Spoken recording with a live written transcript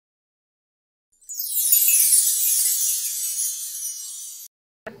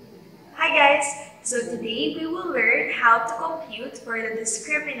Hi guys! So today we will learn how to compute for the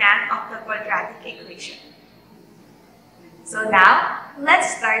discriminant of the quadratic equation. So now,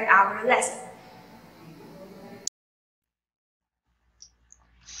 let's start our lesson.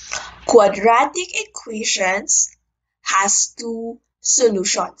 Quadratic equations has two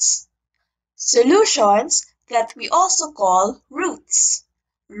solutions. Solutions that we also call roots.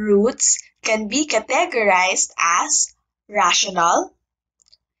 Roots can be categorized as rational,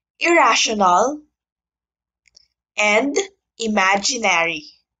 irrational, and imaginary.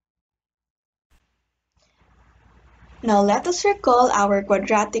 Now let us recall our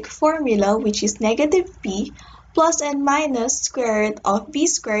quadratic formula, which is negative b plus and minus square root of b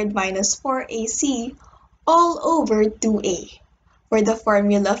squared minus 4ac all over 2a. For the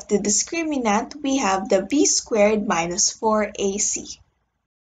formula of the discriminant, we have the b squared minus 4ac.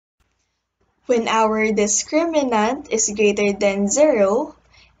 When our discriminant is greater than 0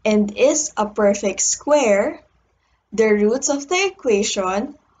 and is a perfect square, the roots of the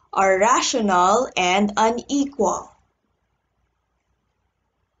equation are rational and unequal.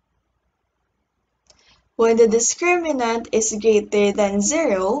 When the discriminant is greater than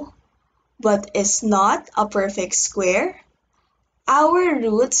 0 but is not a perfect square, our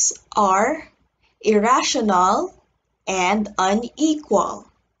roots are irrational and unequal.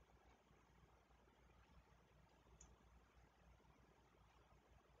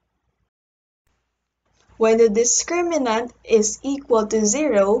 When the discriminant is equal to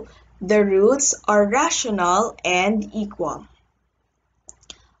 0, the roots are rational and equal.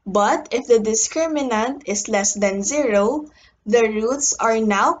 But if the discriminant is less than 0, the roots are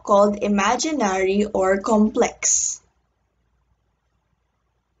now called imaginary or complex.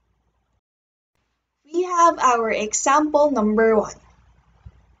 We have our example number 1.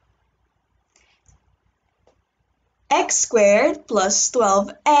 X squared plus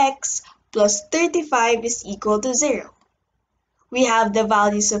 12x plus 35 is equal to 0. We have the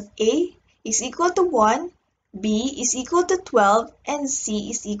values of a is equal to 1, b is equal to 12, and c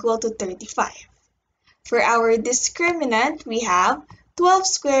is equal to 35. For our discriminant, we have 12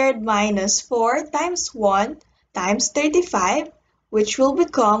 squared minus 4 times 1 times 35, which will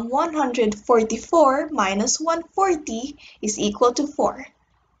become 144 minus 140 is equal to 4.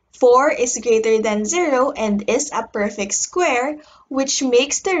 4 is greater than 0 and is a perfect square, which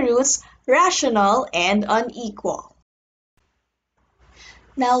makes the roots rational and unequal.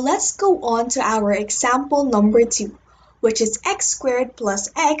 Now let's go on to our example number 2, which is x squared plus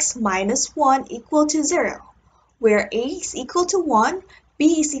x minus 1 equal to 0, where a is equal to 1,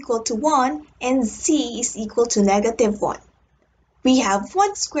 b is equal to 1, and c is equal to negative 1. We have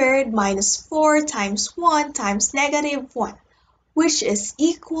 1 squared minus 4 times 1 times negative 1, which is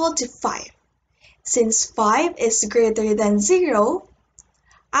equal to 5. Since 5 is greater than 0,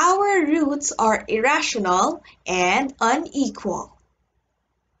 our roots are irrational and unequal.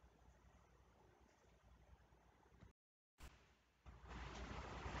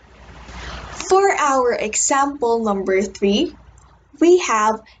 For our example number 3, we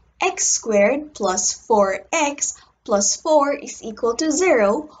have x squared plus 4x plus 4 is equal to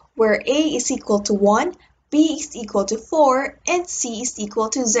 0, where a is equal to 1, b is equal to 4, and c is equal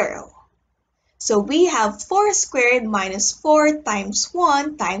to 0. So we have 4 squared minus 4 times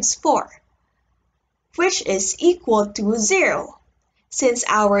 1 times 4, which is equal to 0. Since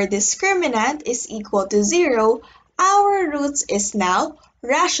our discriminant is equal to 0, our roots is now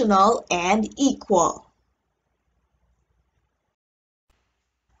rational and equal.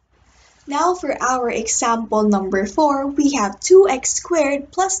 Now for our example number 4, we have 2x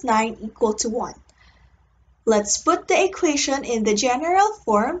squared plus 9 equal to 1. Let's put the equation in the general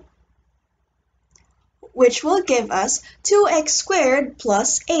form, which will give us 2x squared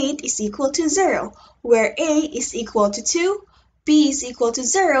plus 8 is equal to 0, where a is equal to 2, b is equal to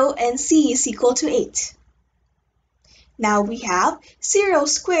 0, and c is equal to 8. Now we have 0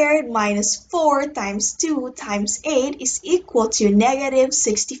 squared minus 4 times 2 times 8 is equal to negative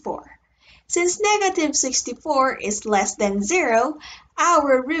 64. Since negative 64 is less than 0,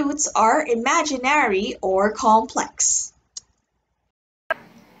 our roots are imaginary or complex.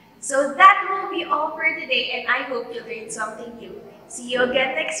 So that will be all for today, and I hope you learned something new. See you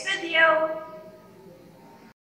again next video!